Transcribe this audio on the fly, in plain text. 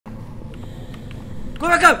Go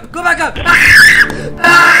back up! Go back up! Don't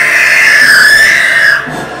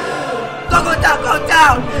go down! Go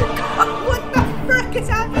down! What the frick is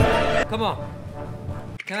happening? Come on.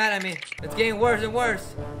 Come at me. It's getting worse and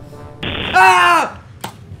worse. Ah!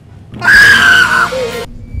 Ah!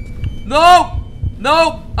 No!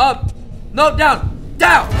 No! Up! No! Down!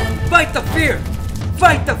 Down! Fight the fear!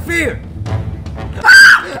 Fight the fear!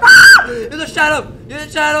 Ah! Ah! In the shadow! In the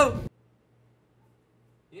shadow!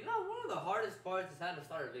 You know, one of the hardest parts is how to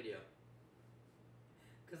start a video.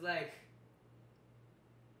 Cause like,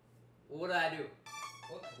 what did I do?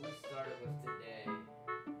 What we started with today?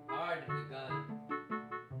 Hard in the gun.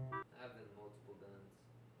 Having multiple guns.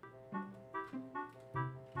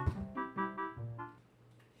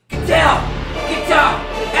 Get down! Get down!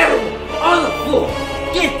 Everyone on the floor!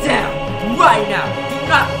 Get down! Right now! Do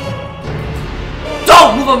not!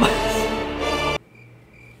 Don't move on my...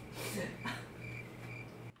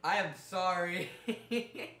 I am sorry.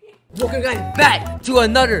 Welcome guys back to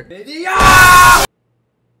another video!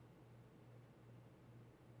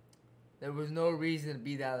 There was no reason to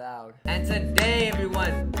be that loud. And today,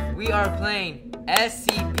 everyone, we are playing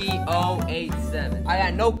SCP-087. I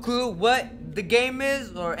got no clue what the game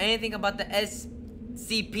is or anything about the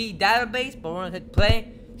SCP database, but we're gonna hit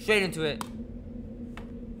play straight into it.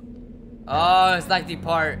 Oh, it's like the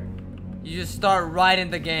part you just start right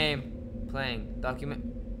in the game. Playing. Document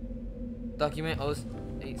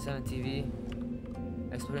 087 TV.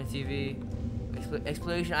 Exploration TV.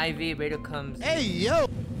 Exploration IV. Radio comes. Hey, yo!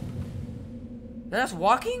 That's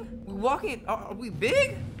walking? We walking? Are we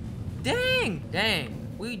big? Dang! Dang.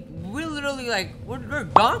 We literally like, we're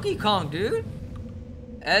Donkey Kong, dude.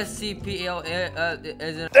 SCP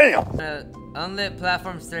is an unlit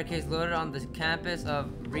platform staircase loaded on the campus of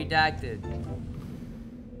Redacted.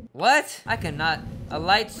 What? I cannot. A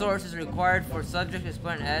light source is required for subjects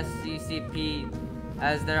exploring SCP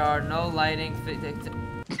as there are no lighting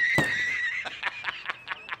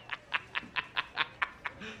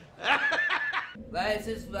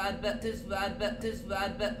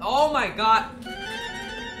Oh my god!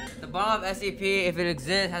 The bomb of SCP, if it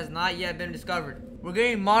exists, has not yet been discovered. We're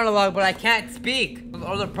getting monologue, but I can't speak.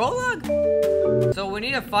 Or the prologue? So we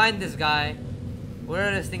need to find this guy.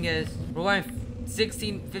 Whatever this thing is. We're going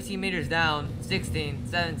 15 meters down. 16,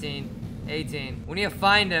 17, 18. We need to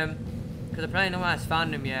find him. Because apparently no one has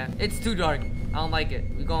found him yet. It's too dark. I don't like it.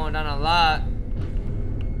 We're going down a lot.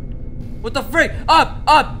 What the frick? Up!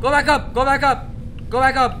 Up! Go back up! Go back up! Go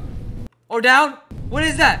back up! Or down? What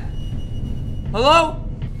is that? Hello?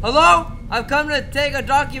 Hello? I've come to take a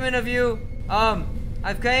document of you.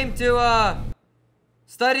 I've came to,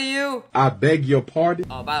 study you. I beg your pardon?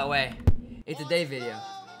 Oh, by the way, it's a day video.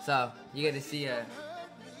 So, you get to see,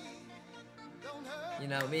 you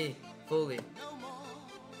know, me, fully.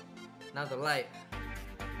 Not the light.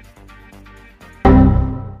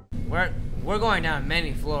 We're going down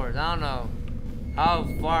many floors. I don't know how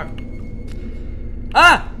far.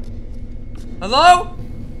 Ah! Hello?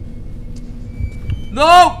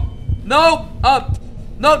 No! No! Up!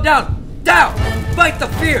 No! Down! Down! Fight the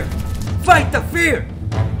fear! Fight the fear!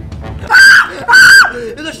 Ah! Ah!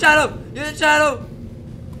 In the shadow! In the shadow!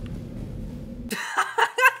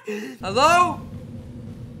 Hello?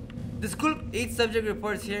 This group, each subject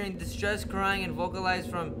reports hearing distress crying and vocalized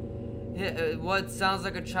from what sounds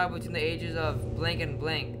like a child between the ages of blank and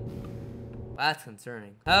blank. That's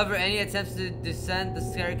concerning. However, any attempts to descend the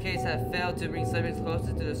staircase have failed to bring subjects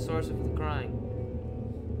closer to the source of the crying.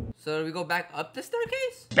 So do we go back up the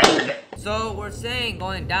staircase? So we're saying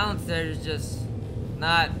going downstairs is just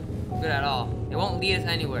not good at all. It won't lead us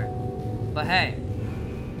anywhere. But hey,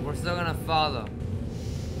 we're still gonna follow.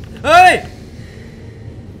 Hey!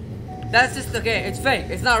 That's just, okay, it's fake.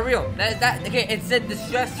 It's not real. Okay, it said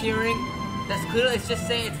distress hearing. That's clearly, it's just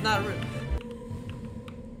saying it's not real.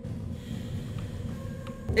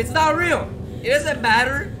 It's not real. It doesn't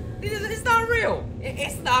matter. It's not real.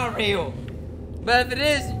 It's not real. But if it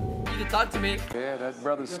is, you can talk to me. Yeah, that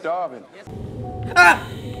brother's starving. Ah!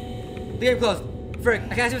 The game closed. Frick,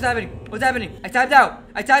 I can't see what's happening. What's happening? I tapped out.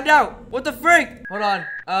 I tapped out. What the frick? Hold on.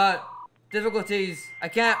 Difficulties. I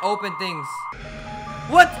can't open things.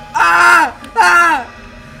 What? Ah! Ah!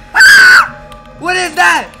 Ah! What is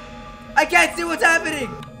that? I can't see what's happening.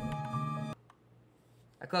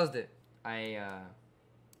 I closed it.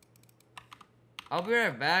 I'll be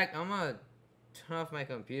right back. I'm gonna turn off my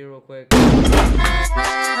computer real quick.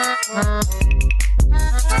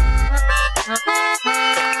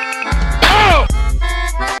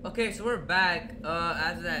 Okay, so we're back.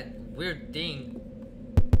 After that weird thing,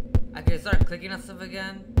 I can start clicking on stuff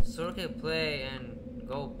again. So we can play and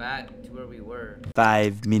go back to where we were.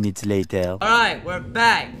 5 minutes later. Alright, we're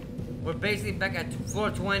back. We're basically back at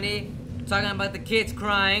 420, talking about the kids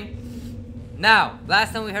crying. Now,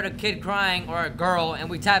 last time we heard a kid crying, or a girl, and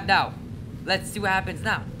we tapped out. Let's see what happens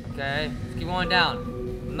now. Okay, let's keep going down.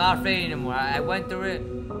 I'm not afraid anymore. I went through it.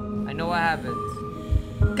 I know what happens.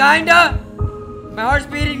 Kinda! My heart's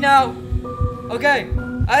beating now. Okay,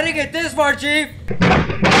 I didn't get this far, Chief.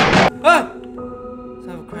 Ah!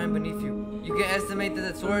 Someone crying beneath you. You can estimate that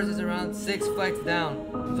the source is around 6 flights down.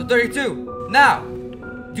 So 32. Now,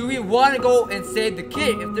 do we want to go and save the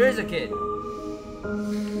kid if there is a kid?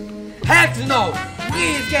 Heck no!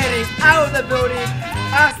 He's getting out of the building.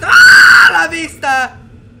 Hasta la vista!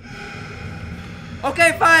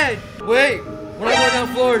 Okay, fine. Wait, we're not going down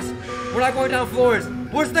floors. We're not going down floors.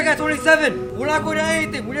 We're stuck at 27. We're not going down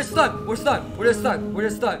anything. We're just stuck. We're stuck. We're just stuck. We're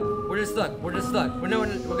just stuck. We're just stuck. We're just stuck. We're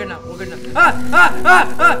good now. We're good now.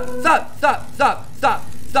 Stop! Stop! Stop! Stop!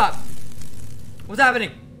 Stop! What's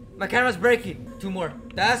happening? My camera's breaking. 2 more.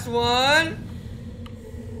 That's 1.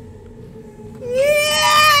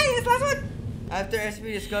 Yeah! Last one. After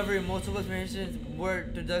SCP discovery, multiple explanations were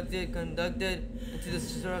conducted into the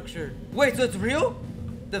structure. Wait, so it's real?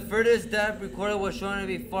 The furthest depth recorded was shown to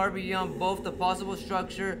be far beyond both the possible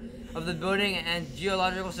structure of the building and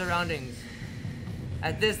geological surroundings.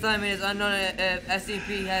 At this time, it is unknown if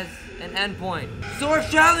SCP has an endpoint. So we're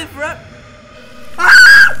traveling forever.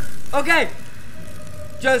 Ah! Okay.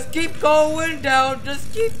 Just keep going down.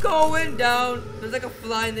 Just keep going down. There's like a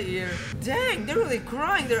fly in the ear. Dang, they're really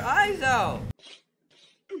crying their eyes out.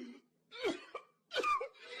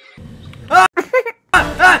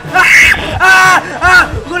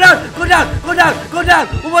 Go down, go down, go down, go down.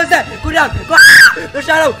 What was that? Go down. Go. The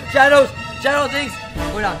shadow things.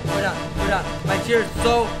 Go down, go down, go down. My tears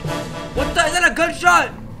so. What the? Is that a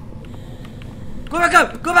gunshot? Go back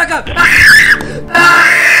up, go back up.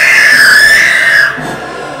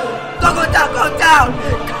 Don't go down, go down.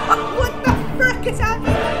 What the frick is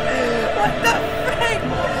happening? What the frick?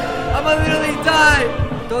 I'm gonna literally die.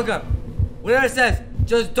 Don't look up. Whatever it says,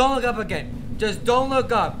 just don't look up again. Just don't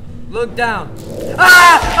look up. Look down.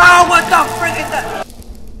 Ah! Oh, what the frick is that?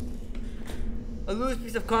 A loose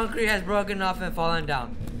piece of concrete has broken off and fallen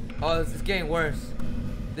down. Oh, this is getting worse.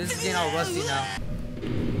 This is getting all rusty now.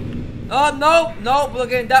 Oh, no, no, we're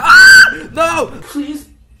getting down. Ah! No! Please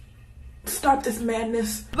stop this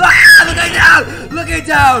madness. Ah! Looking down! Looking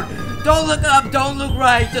down! Don't look up, don't look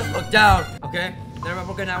right, just look down. Okay, never mind,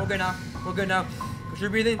 we're good now, we're good now. We're good now. You're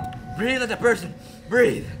breathing. Breathe like a person.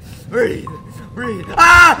 Breathe. Breathe. Breathe.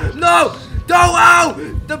 Ah! No! Don't! Ow!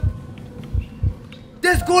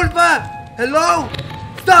 Disculpa! Hello?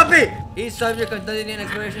 Stop it! Each subject conducting an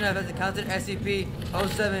exploration has encountered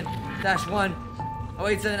SCP-07-1.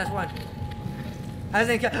 087-1. Has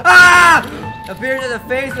encountered. Ah! Appears as a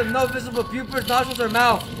face with no visible pupils, nostrils, or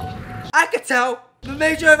mouth. I can tell! The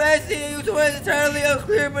nature of SCP is entirely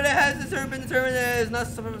unclear, but it has been determined that it is not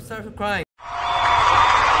suffering from crying.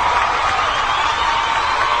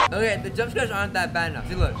 Okay, the jump scares aren't that bad enough.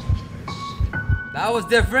 See, look. That was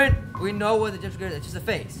different. We know what the jump scare is. It's just a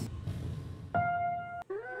face.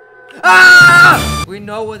 Ah! We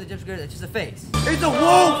know what the jump scare is. It's just a face. It's a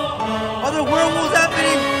wolf! Are there werewolves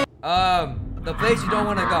happening? The place you don't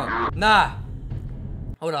want to go. Nah.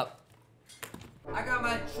 Hold up. I got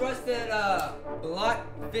my trusted, block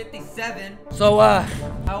 57. So,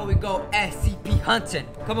 how will we go SCP hunting?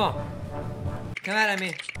 Come on. Come at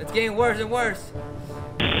me. It's getting worse and worse.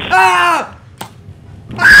 Ah!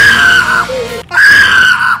 Ah!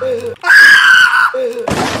 Ah!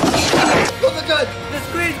 Oh my god, the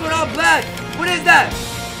screen's going all black. What is that?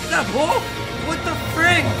 Is that a bull? What the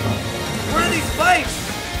frick? Where are these spikes?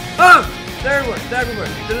 Oh! They're everywhere. They're everywhere.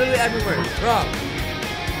 They're literally everywhere. Bro.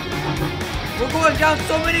 We're going down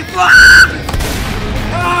so many floors.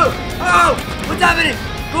 Oh! Oh! What's happening?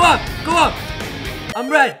 Go up! Go up! I'm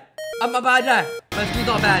red. I'm about to die. My screen's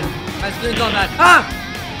all bad. My screen's all bad. Ah!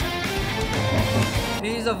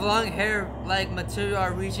 Pieces of long hair-like material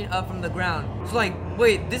are reaching up from the ground. So like,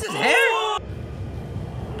 wait, this is hair?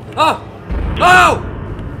 Oh! Oh!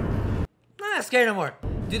 I'm not scared no more.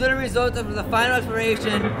 Due to the results of the final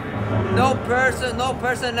exploration, no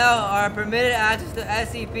personnel are permitted access to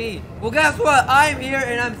SCP. Well, guess what? I'm here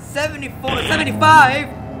and I'm 75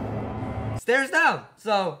 stairs down.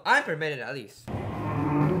 So I'm permitted at least.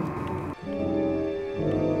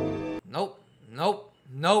 Nope. Nope.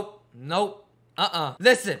 Nope. Nope.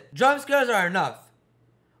 Listen, jump scares are enough.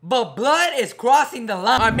 But blood is crossing the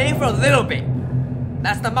line. I'm made for a little bit.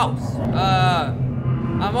 That's the most.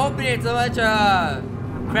 I'm opening so much,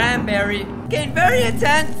 cranberry. Getting very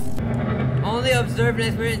intense. Only observed and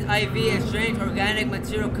experienced IV and strange organic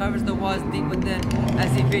material covers the walls deep within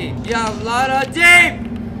SCP. You have a lot of deep!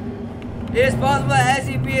 It is possible that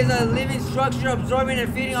SCP is a living structure absorbing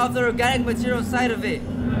and feeding off the organic material inside of it.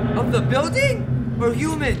 Of the building? Or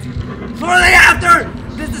humans? Shortly after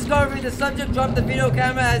this discovery, the subject dropped the video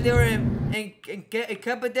camera as they were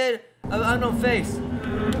incapacitated of an unknown face.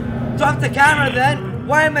 Drop the camera then?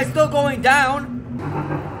 Why am I still going down?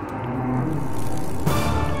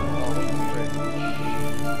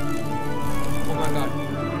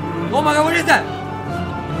 Oh my god, what is that?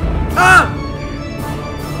 Ah!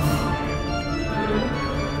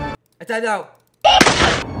 I tapped out.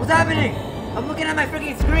 What's happening? I'm looking at my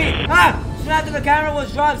freaking screen. Ah! Soon after the camera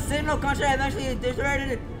was dropped, signal contract eventually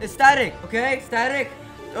deteriorated. It's static, okay? Static.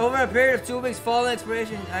 Over a period of 2 weeks following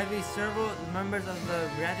expiration, several members of the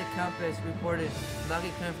reactor campus reported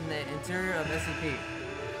knocking coming from the interior of SCP.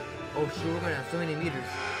 Oh shoot, we're going down so many meters.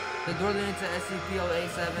 The door leading to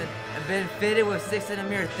SCP-087 have been fitted with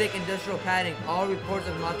 6cm thick industrial padding. All reports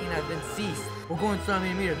of knocking have been ceased. We're going so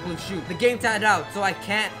many meters. Holy shoot. The game tapped out, so I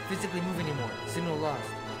can't physically move anymore. Signal lost.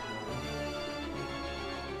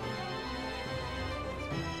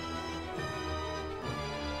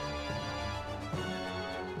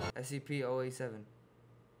 SCP-087.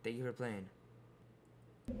 Thank you for playing.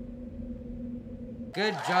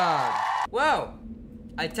 Good job. Whoa!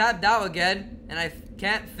 I tapped out again, and I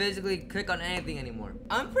can't physically click on anything anymore.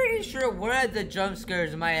 I'm pretty sure one of the jump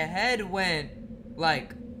scares, my head went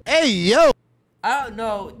like, hey yo! I don't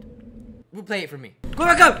know. Replay it for me. Go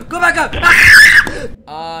back up! Go back up!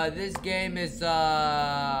 This game is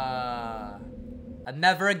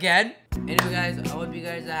never again. Anyway guys, I hope you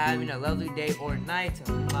guys are having a lovely day or night.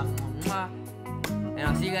 And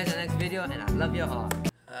I'll see you guys in the next video, and I love you all.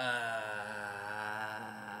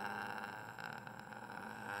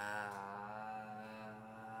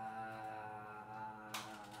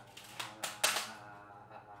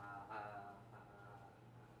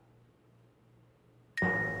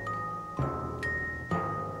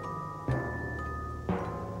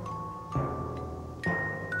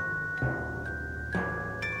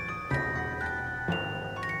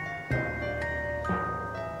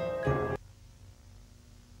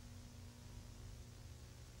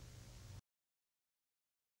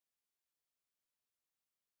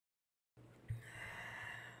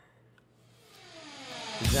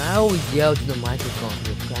 I always yell to the microphone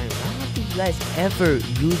for crying. Why don't you guys ever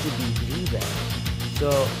usually do that? So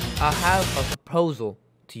I'll have a proposal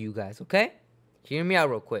to you guys, okay? Hear me out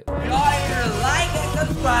real quick. Y'all either like and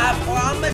subscribe, or I'ma